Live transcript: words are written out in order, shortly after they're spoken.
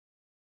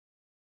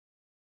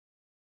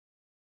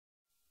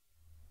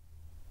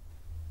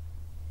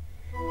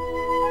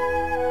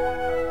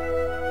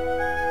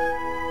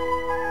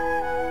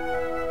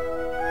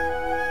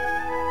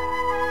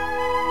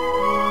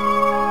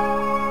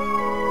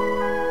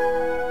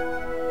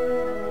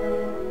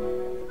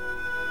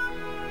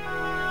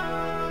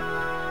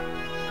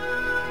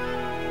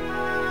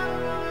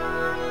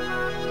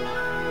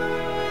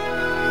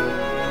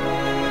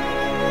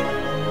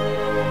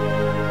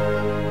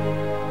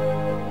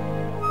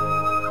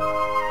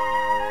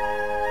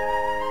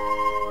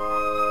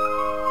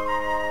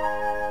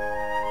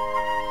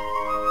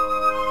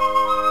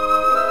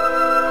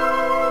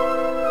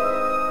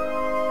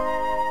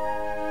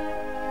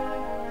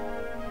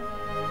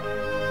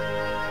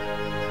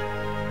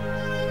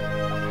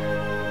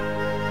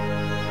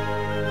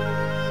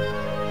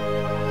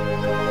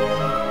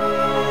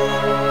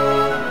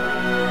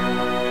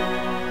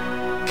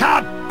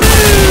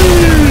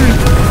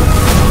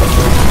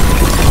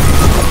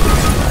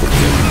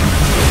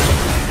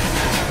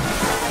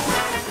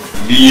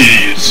The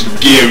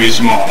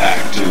Idiots-of-Garrys-Mod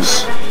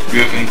actors, you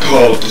have been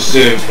called to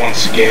serve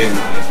once again.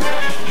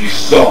 You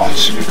thought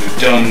we were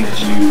done with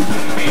you when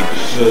we made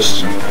the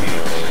first movie,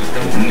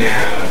 but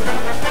now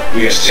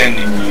we are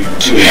sending you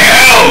to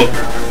hell!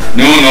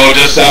 No,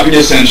 just stop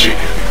your century.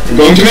 We're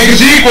going to make a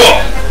sequel!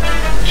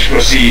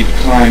 Proceed to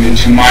climb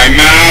into my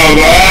mouth!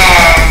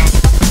 Ah!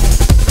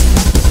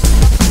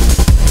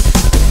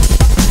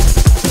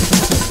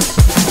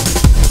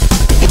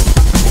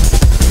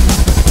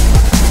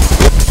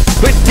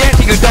 Quit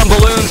dancing, you dumb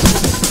balloons!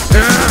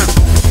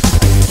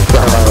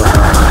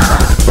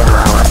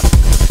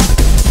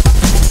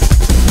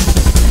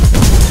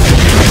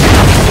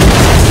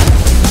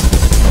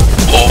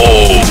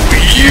 Oh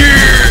yeah!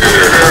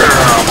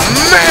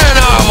 Man,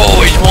 I've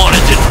always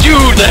wanted to do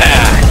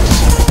that!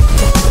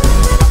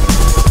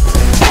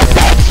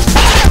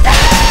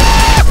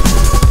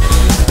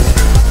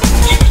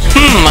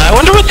 I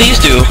wonder what these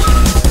do.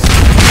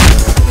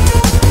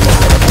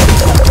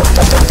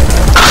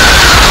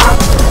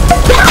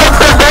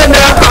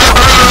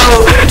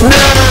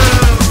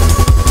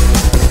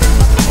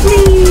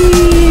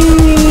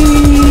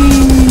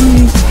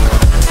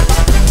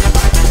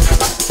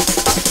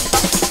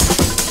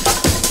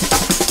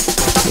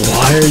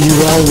 Why are you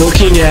all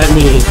looking at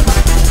me?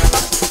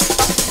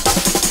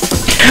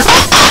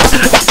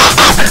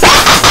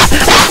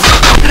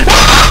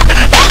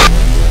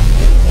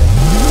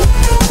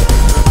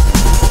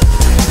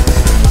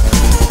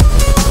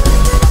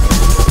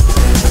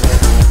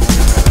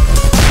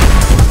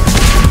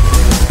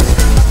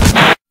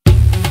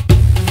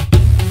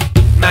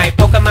 My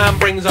Pokemon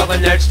brings all the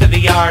nerds to the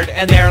yard,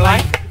 and they're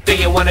like, do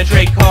you wanna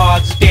trade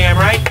cards? Damn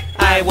right,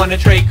 I wanna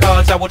trade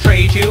cards, I will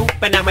trade you,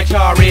 but now my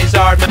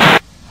Charizard.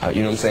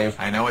 You know what I'm saying?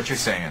 I know what you're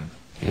saying.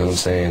 You know what I'm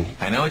saying?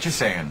 I know what you're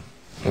saying.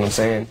 You know what I'm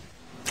saying?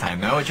 I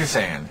know what you're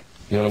saying.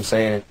 You know what I'm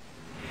saying?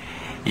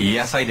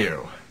 Yes, I do. You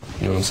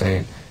know what I'm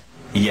saying?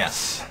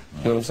 Yes.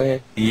 You know what I'm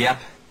saying? Yep.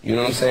 You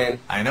know what I'm saying?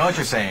 I know what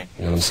you're saying.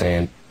 You know what I'm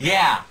saying?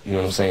 Yeah. You know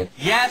what I'm saying?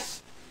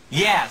 Yes.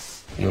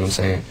 Yes. You know what I'm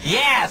saying?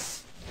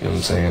 Yes. You know what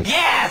I'm saying?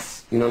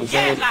 Yes. You know what I'm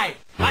saying? Yes,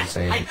 You know what I'm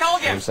saying? I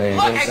told you. You know what I'm saying?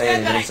 Look, You know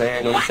what I'm saying?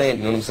 You know what I'm saying?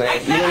 You know what I'm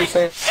saying? You know what I'm saying? You know what I'm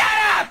saying? Shut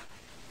up!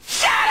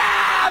 Shut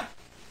up!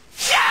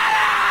 Shut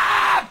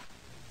up!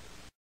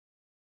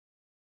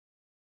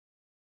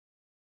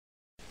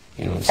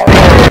 You know what I'm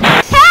saying?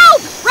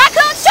 Help!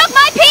 Raccoons took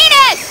my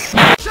penis!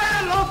 Say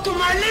hello to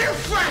my little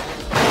friend!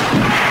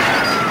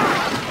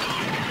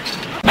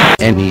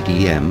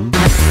 MEDM.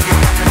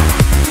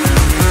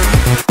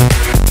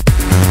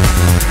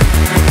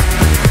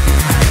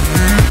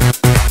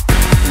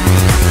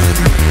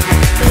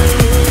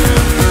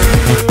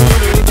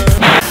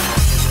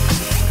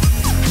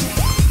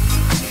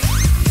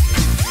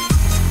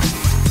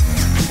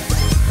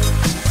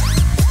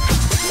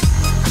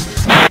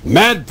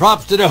 Mad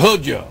props to the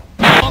Hojo.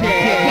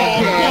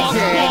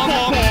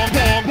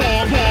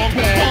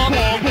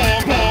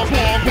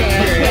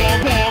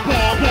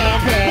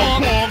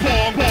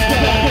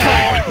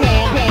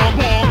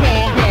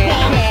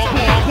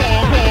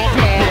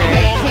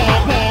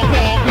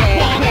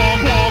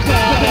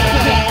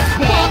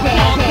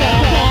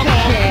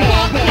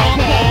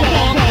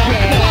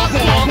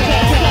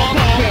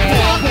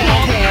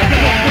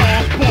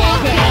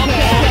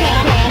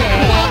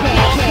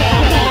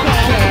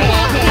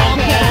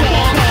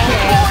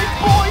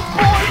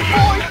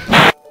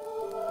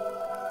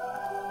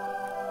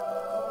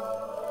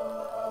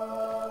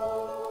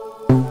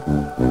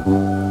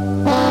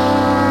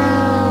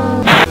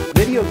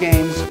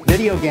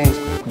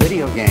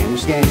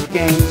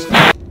 Games.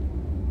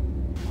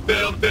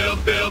 Build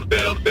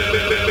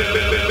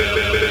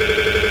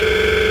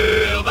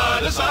by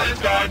the science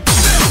guy.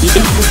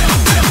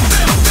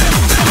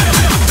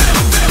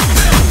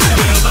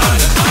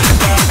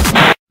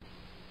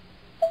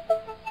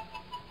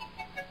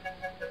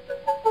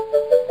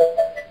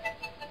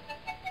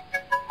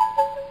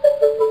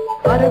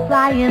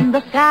 Butterfly in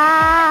the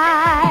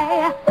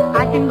sky,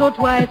 I can go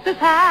twice as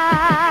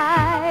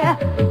high.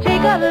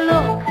 Take a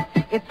look,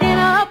 it's in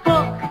a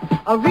book,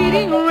 a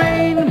reading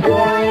rainbow.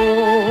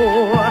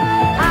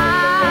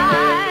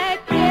 I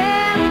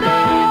can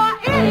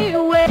go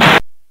anywhere.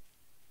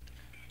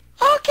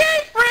 Okay,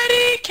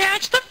 Freddy,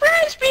 catch the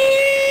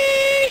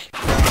frisbee!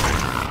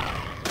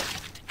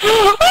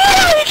 Oh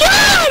my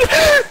God!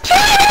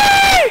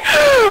 Teddy!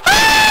 Oh my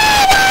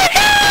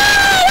God!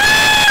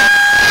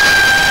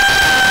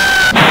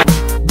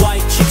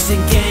 White chicks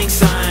and gang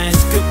signs,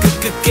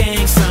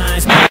 gang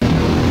signs.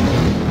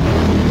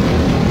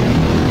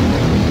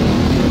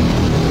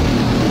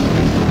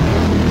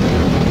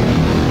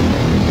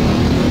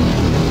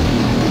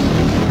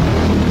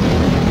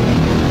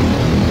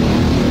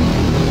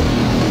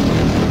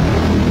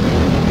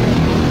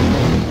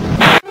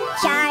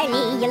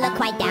 Charlie, you look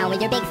quite down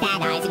with your big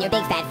fat eyes and your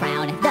big fat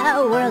frown.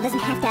 The world doesn't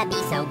have to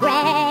be so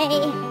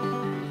gray.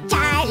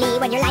 Charlie,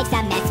 when your life's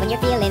a mess, when you're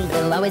feeling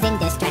blue, always in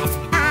distress,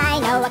 I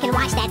know I can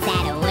wash that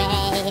sad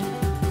away.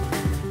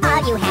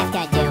 All you have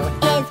to do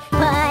is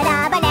put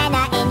a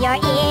banana in your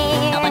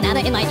ear. A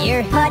banana in my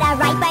ear? Put a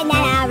ripe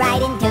banana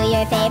right into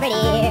your favorite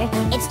ear.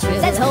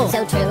 told.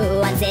 So true,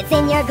 once it's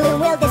in your gloom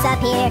will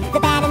disappear. The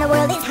bad in the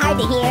world is hard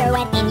to hear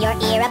when in your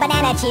ear a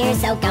banana cheers.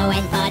 So go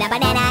and put a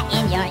banana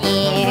in your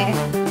ear.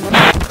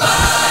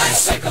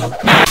 Bicycle.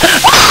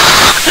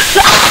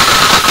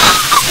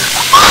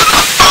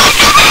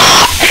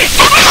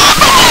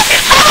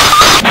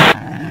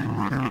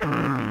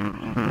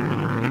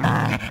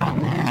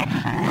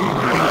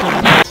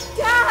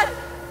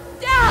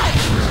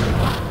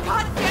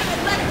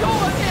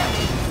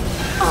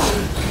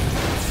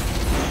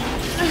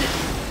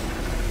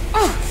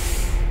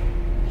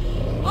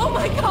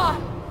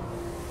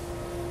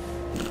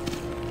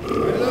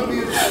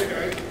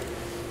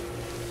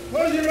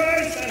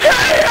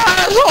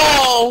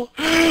 Asshole!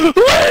 Leave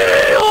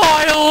me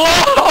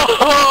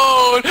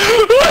alone!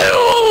 Leave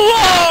him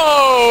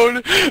alone!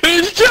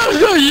 It's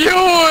just a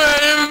human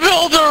and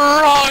built a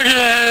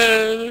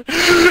rocket!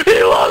 He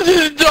loves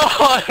his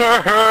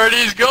daughter and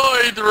he's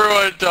going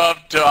through a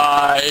tough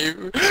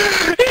time!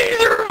 He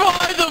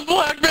survived the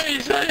Black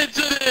Mesa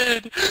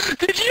incident!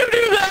 Did you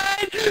do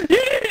that?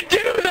 You didn't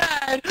do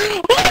that!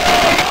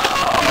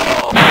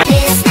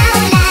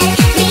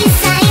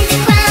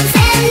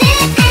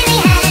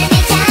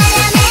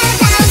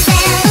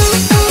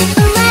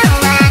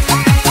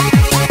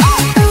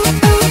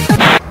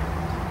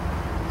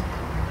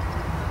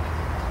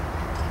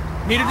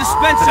 Need a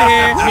dispenser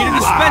here! Need a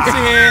dispenser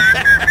here!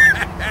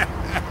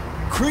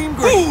 Cream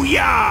green!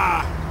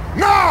 Booyah!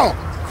 No!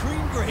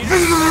 Cream green!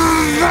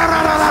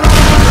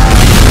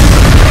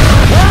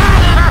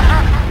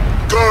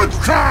 Good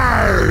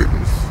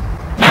times!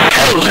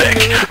 Helic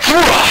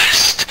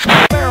thrust!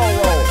 Barrel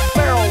roll!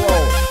 Barrel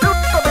roll! Do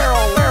a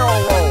barrel roll!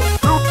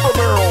 Do a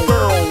barrel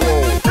roll!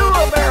 Do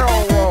a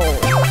barrel roll!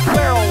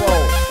 Barrel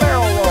roll!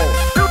 Barrel roll!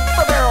 Do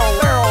a barrel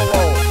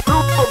roll! Do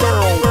a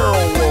barrel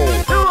roll!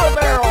 Do a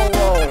barrel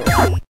roll!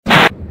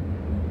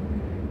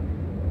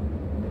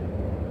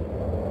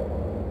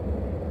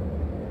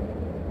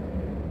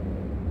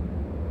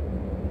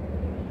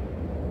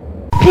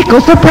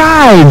 Pickle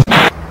surprise!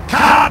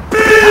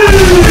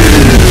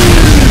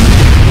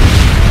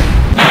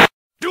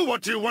 Do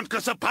what you want,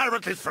 'cause a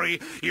pirate is free.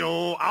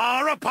 You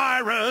are a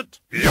pirate.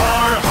 You're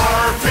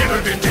our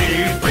favorite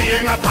indeed.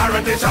 Being a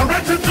pirate is a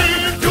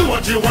recipe. Do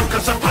what you want,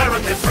 'cause a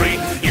pirate is free.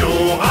 You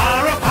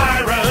are a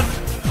pirate.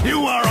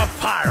 You are a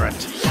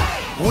pirate.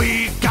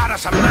 We got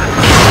us a map.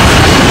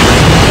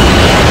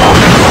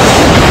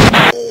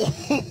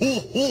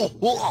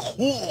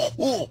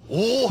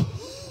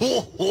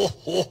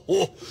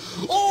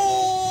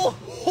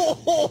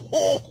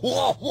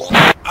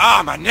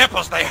 Ah, my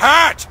nipples, they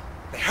hurt!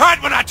 They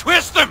hurt when I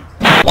twist them!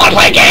 Wanna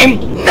play a game?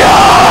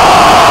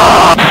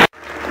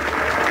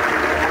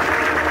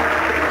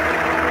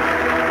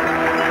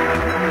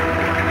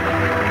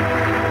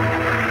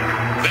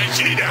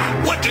 Vegeta,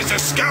 what does the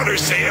scouter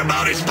say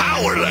about his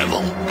power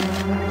level?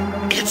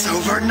 It's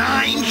over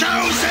 9,000!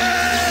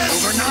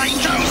 Over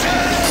 9,000!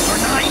 Over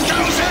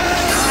 9,000!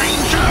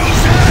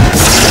 9,000!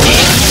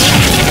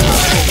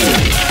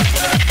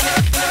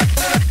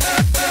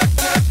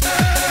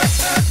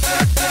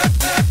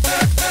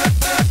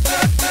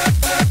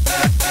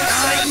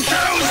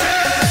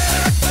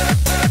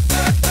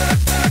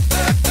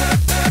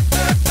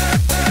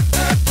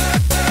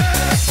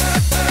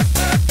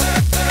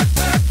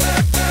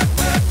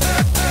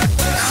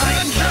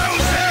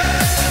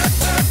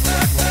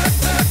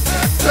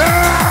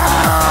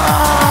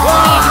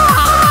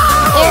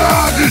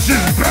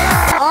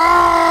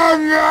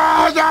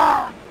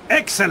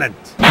 Excellent!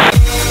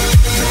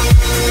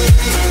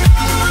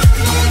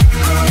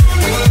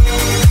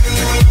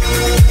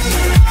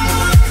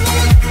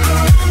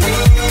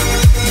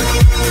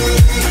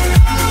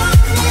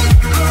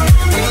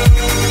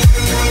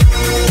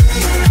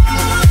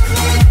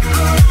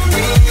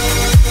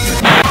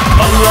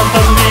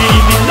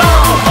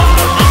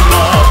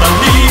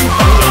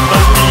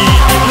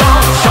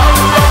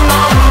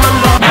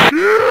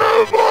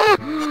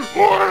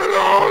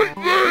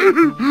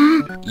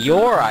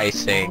 You're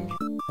icing.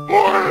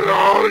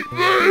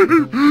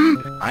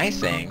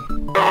 Icing?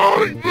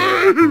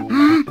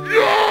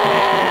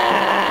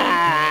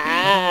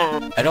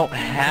 I don't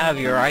have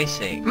your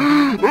icing.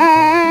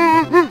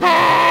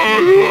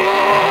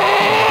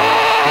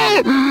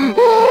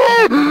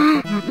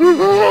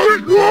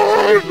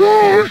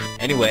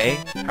 Anyway,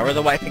 how are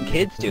the wife and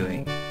kids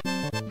doing?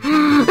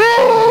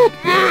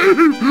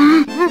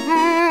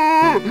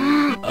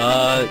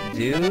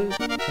 Dude?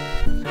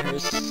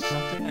 There's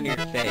something on your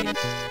face.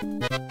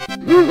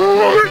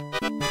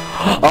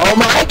 Oh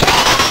my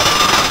God!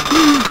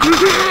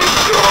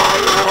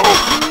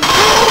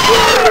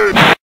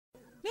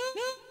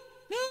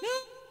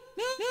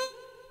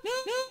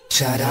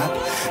 Shut up.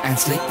 and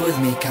sleep with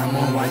me, come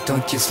on, why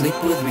don't you sleep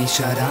with me,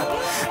 shut up,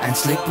 and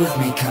sleep with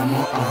me, come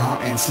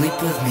on, and sleep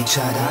with me,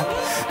 shut up,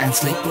 and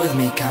sleep with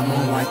me, come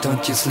on, why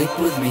don't you sleep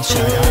with me,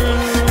 shut up,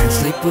 and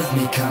sleep with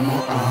me, come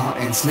on,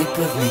 and sleep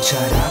with me,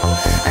 shut up,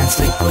 and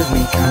sleep with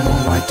me, come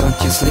on, why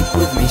don't you sleep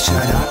with me,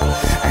 shut up,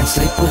 and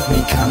sleep with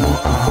me, come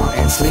on,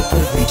 and sleep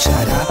with me,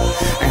 shut up,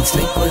 and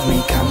sleep with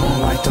me, come on,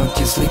 why don't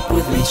you sleep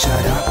with me,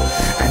 shut up,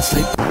 and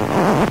sleep.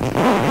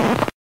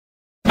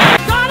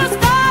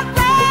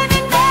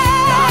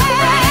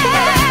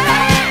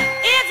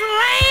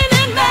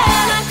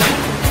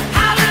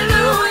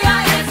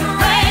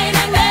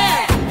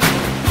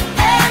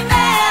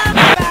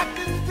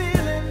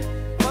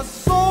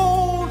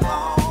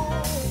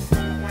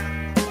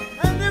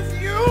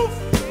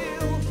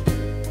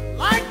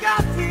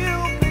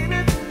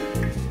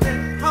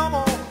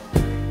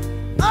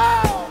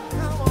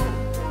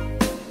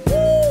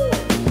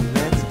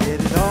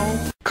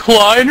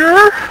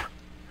 Kleiner?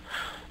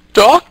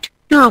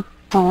 Dr.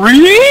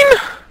 Breen?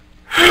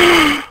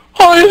 I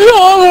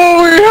thought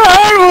what we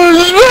had was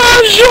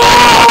special!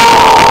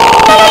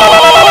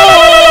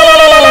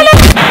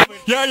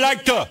 Yeah, I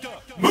like to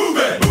move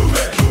it!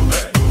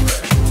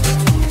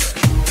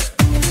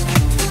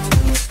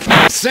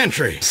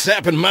 Sentry,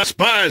 sapping my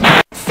spine.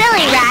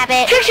 Silly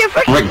rabbit.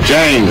 Rick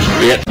James,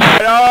 bitch.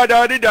 I'm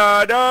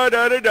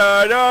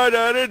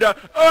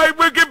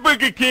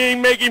Boogie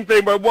King making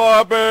flavor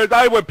whoppers.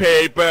 I want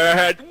paper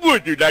hat.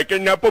 Would you like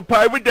an apple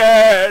pie with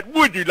that?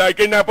 Would you like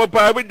an apple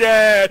pie with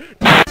that?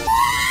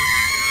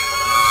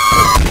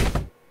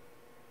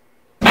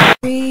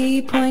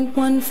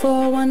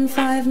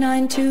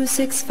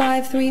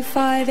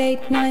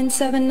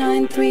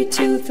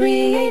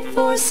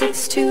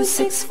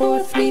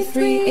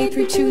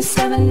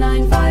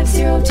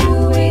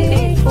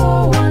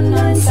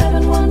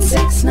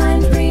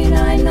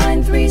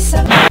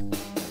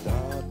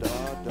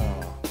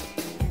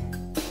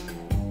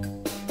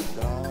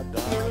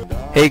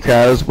 Hey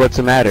Kraus, what's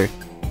the matter?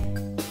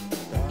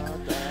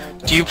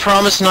 Do you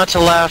promise not to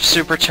laugh,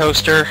 Super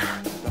Toaster?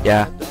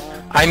 Yeah.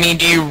 I mean,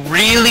 do you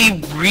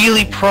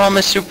really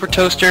promise, Super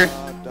Toaster?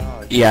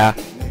 Yeah.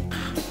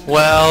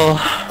 Well,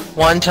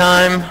 one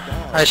time,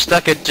 I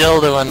stuck a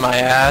dildo in my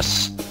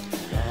ass,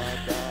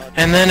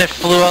 and then it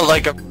flew out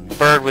like a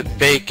bird with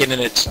bacon in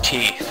its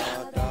teeth.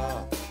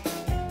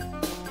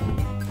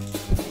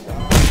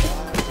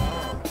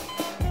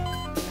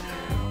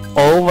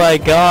 Oh my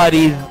god,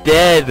 he's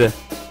dead!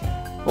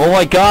 Oh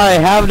my god, I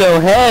have no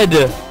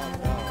head!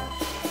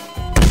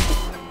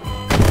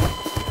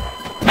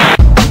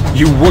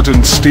 You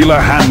wouldn't steal a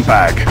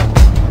handbag.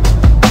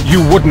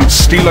 You wouldn't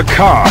steal a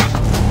car.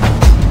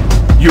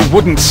 You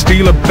wouldn't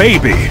steal a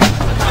baby.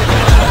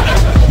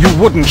 You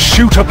wouldn't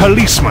shoot a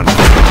policeman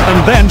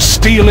and then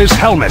steal his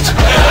helmet.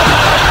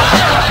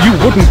 You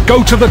wouldn't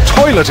go to the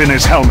toilet in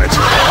his helmet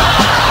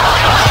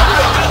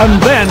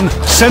and then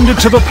send it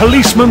to the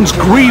policeman's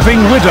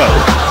grieving widow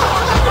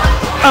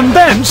and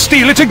then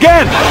steal it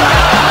again.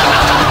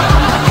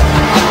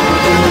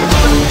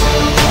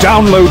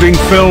 Downloading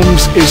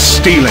films is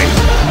stealing.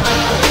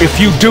 If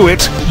you do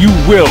it, you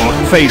will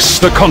face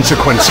the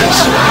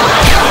consequences.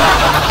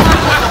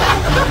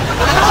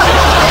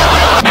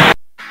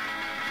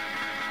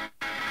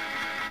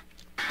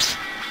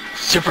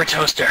 Super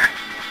Toaster,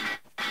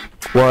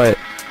 What?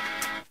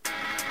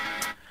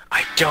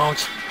 I don't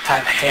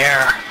have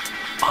hair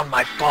on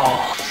my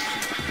balls.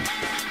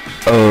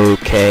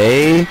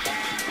 Okay.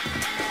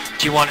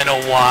 Do you want to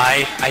know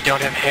why I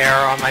don't have hair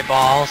on my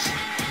balls?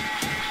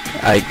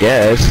 I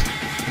guess.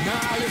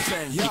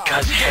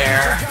 Because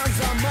hair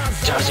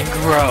doesn't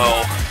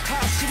grow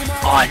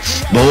on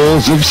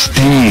balls of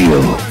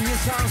steel.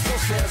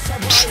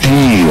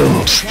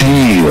 Steel,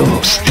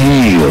 steel,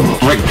 steel.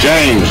 Rick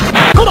James.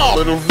 Come on,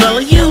 little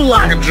fella, you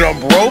like a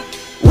jump rope.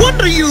 What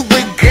do you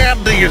think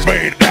candy is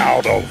made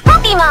out of?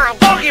 Pokemon.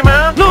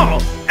 Pokemon?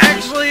 No,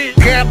 actually,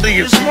 candy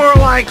is more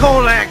like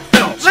Kodak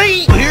film.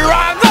 See, here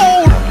I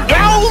go,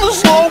 down the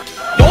slope.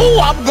 Oh,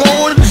 I'm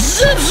going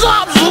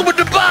zip-zop,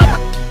 zoom-a-da-bop.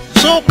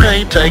 It's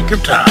okay, take your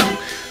time.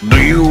 Do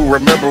you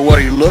remember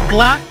what he looked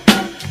like?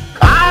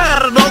 I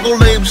had an uncle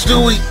named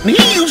Stewie, and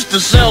he used to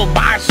sell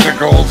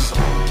bicycles.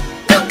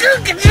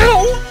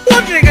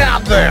 What you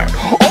got there?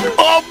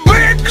 A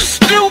big,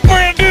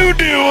 stupid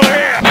doo-doo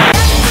head.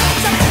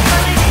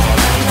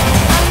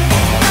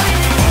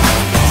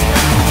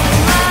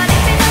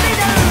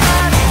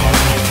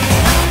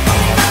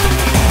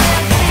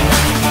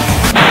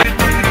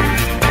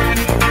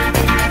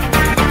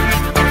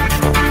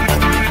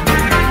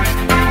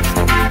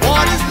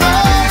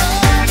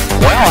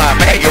 Well, I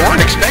bet you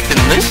weren't expecting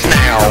this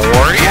now,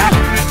 were ya?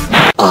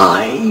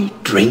 I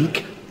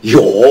drink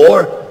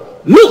your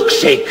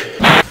milkshake.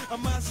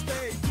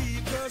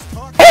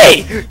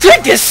 Hey,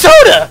 drink this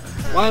soda!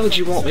 Why would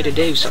you want me to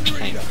do such a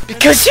thing?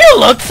 Because you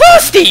look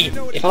thirsty!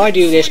 If I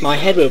do this, my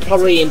head will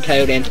probably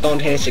implode and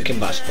spontaneously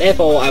combust.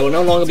 Therefore, I will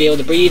no longer be able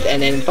to breathe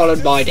and then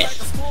followed by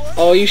death.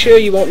 Are you sure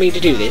you want me to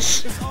do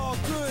this? Do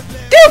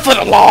it for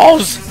the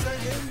laws!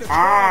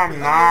 Nom,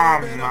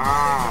 nom,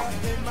 nom.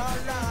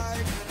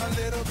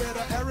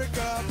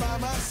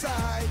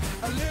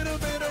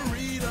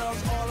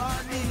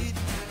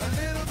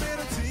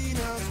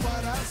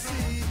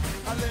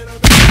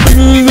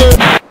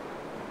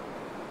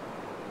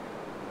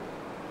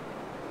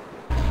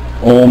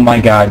 Oh my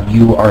god,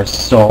 you are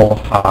so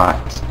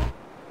hot.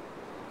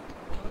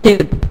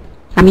 Dude,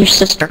 I'm your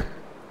sister.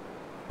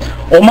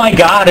 Oh my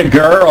god, a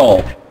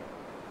girl!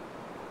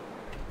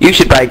 You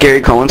should buy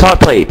Gary Cohen's hot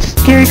plates.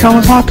 Gary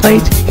Cohen's hot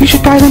plates. You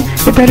should buy them.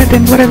 They're better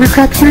than whatever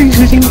crap you're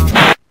using.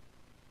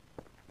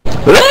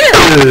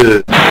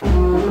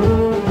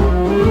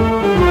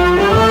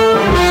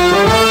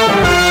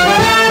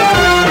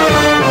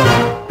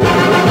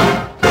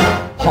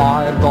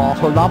 I've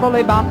got a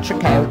lovely bunch of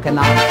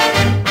coconuts.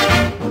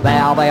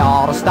 There they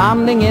are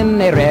standing in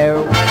a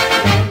row.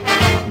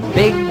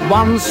 Big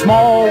ones,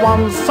 small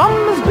ones, some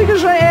as big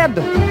as your head.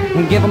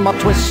 Give 'em a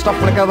twist, a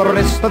flick of the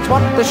wrist, that's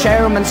what the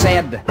showman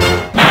said.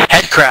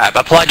 Head crab,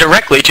 apply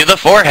directly to the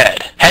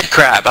forehead. Head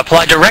crab,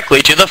 apply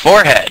directly to the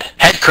forehead.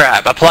 Head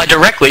crab, apply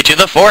directly to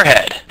the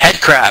forehead. Head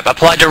crab,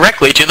 apply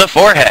directly to the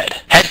forehead.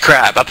 Head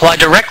crab, apply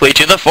directly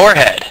to the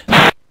forehead.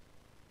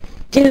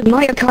 Dude,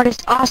 Mario Kart is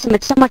awesome.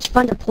 It's so much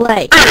fun to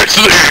play. It's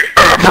the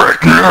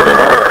epic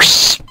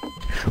nurse!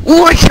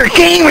 What's your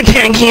game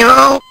again,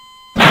 Kilo?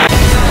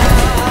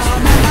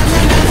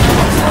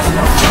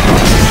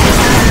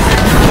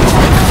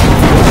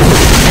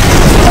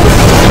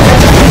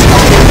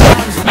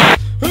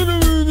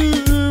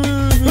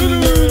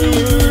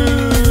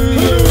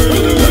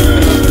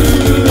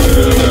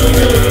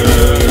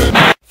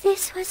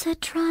 This was a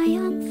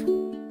triumph.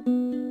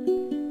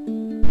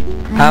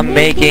 I'm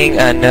making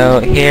a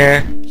note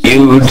here.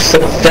 Huge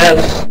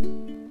success.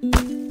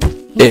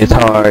 It's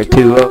hard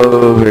to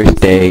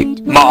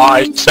overstate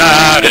my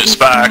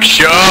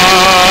satisfaction.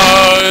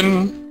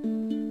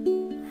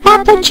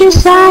 Aperture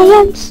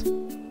science.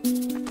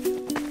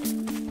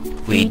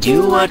 We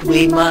do what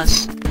we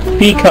must.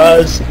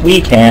 Because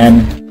we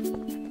can.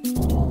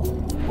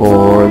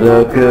 For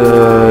the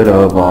good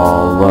of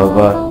all of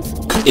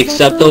us.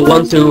 Except the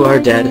ones who are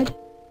dead.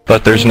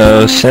 But there's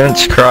no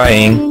sense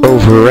crying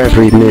over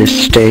every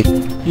mistake.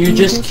 You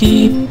just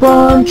keep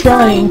on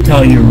trying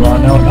till you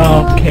run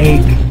out of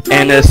cake.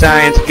 And the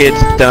science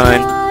gets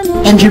done.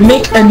 And you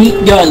make a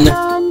neat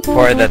gun.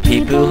 For the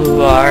people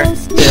who are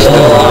still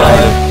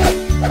alive.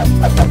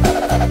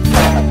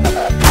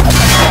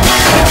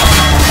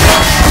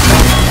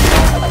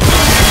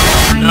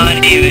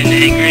 Not even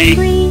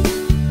angry.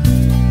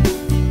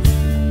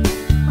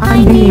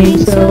 I'm being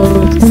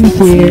so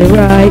sincere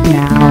right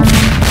now.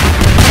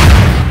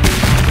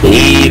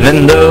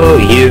 Even though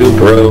you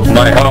broke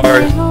my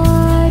heart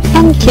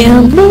And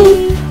kill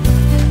me.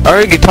 I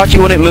already taught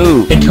you when it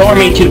moved. It tore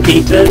me to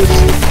pieces.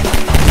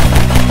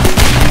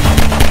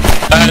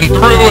 And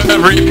threw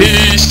every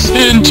piece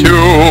into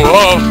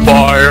a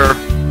fire.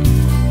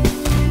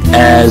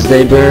 As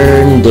they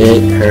burned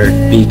it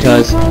hurt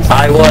because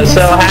I was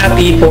so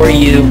happy for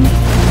you.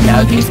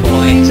 Now these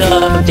points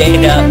of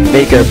data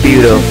Make a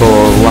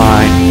beautiful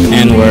line.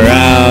 and we're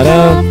out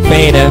of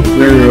beta.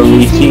 We're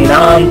releasing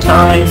on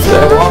time,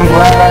 so I'm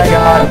glad I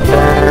got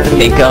there.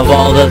 Think of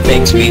all the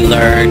things we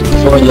learned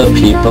For the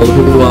people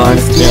who are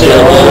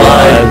still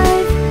alive.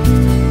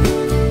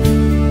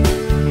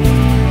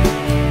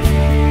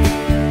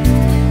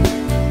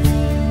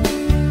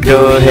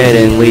 Go ahead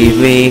and leave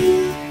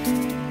me.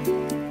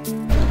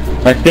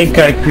 I think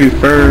I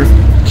prefer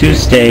to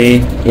stay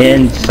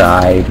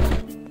inside.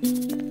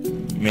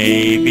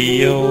 Maybe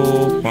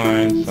you'll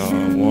find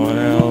someone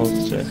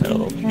else to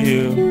help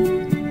you.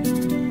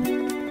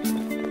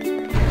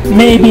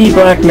 Maybe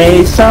Black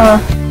Mesa.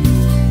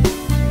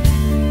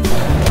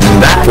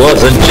 That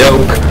was a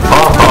joke.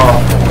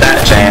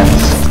 That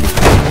chance.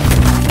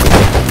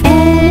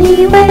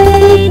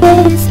 Anyway,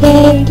 this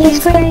cake is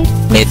great.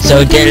 It's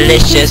so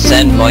delicious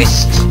and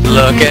moist.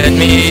 Look at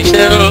me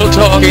still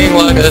talking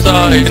like a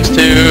science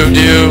to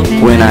do.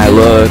 When I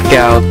look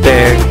out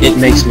there, It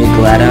makes me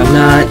glad I'm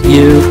not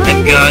you.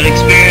 I've got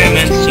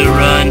experiments to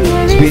run.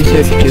 it's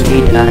research to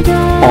be done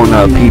on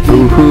the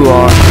people who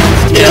are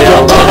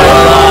Still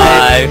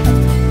alive.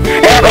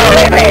 And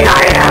believe me,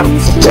 I am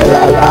still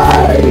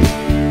alive.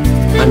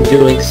 I'm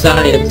doing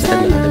science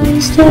and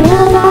I'm Still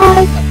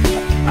alive.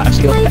 I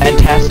feel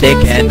fantastic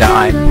and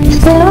I'm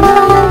Still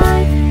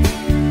alive.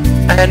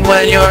 And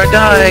when you're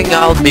dying,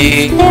 I'll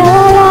be. Still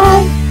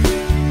alive.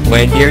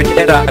 when you're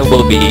dead, I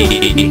will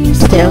be.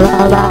 Still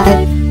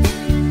alive.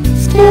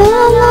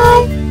 Still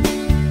alive.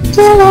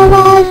 Still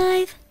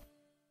alive.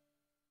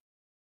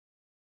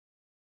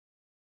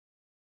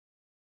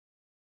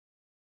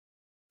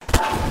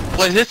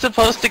 Was it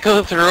supposed to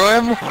go through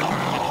him?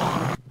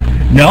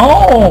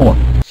 No!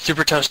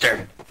 Super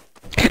toaster.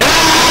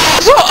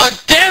 Oh,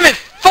 damn it!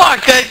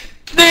 Fuck! That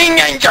thing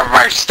ain't your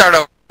first start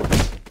over.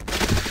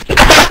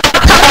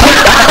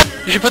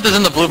 You should put this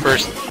in the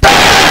bloopers.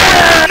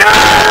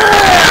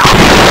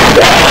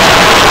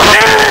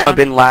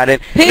 Bin Laden.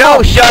 Hey,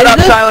 No, shut up,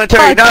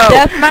 Silentary. No,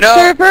 Deathmatch no.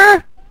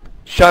 server?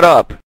 Shut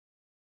up.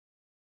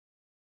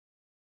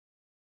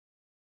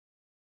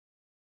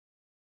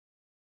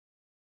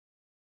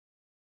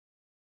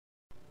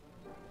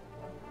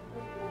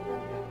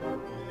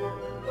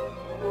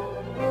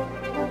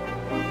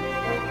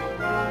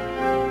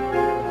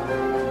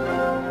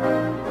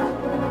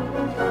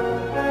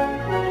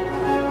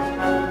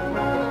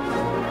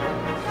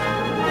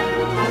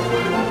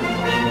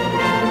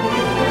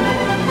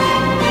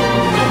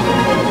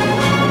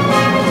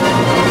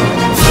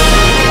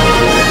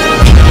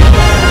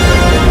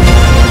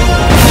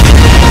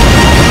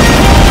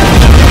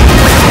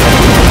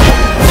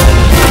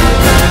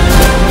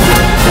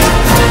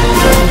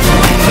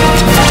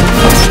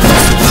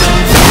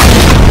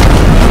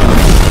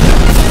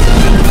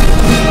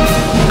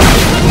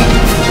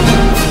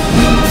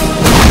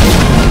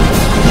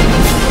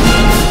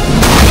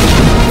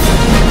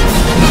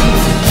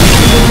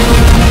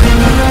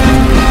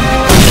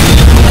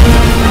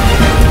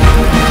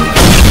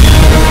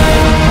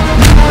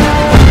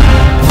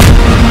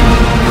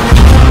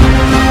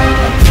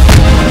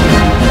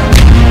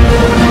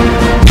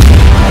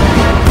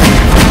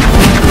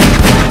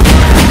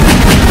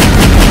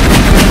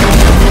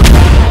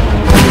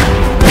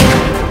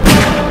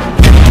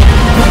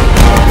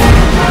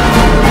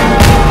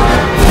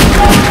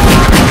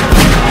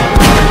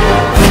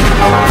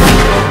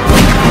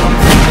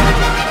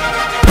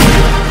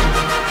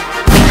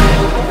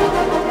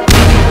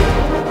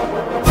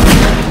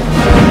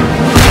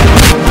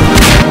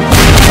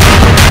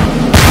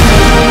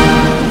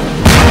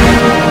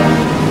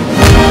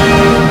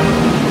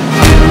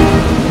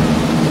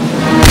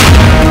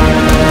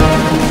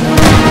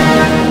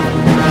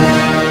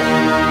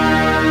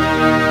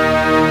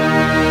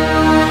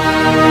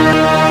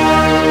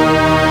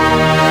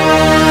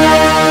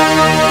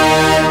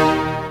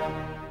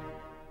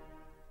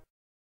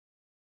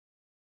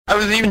 I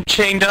was even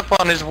chained up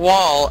on his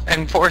wall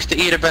and forced to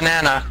eat a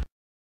banana.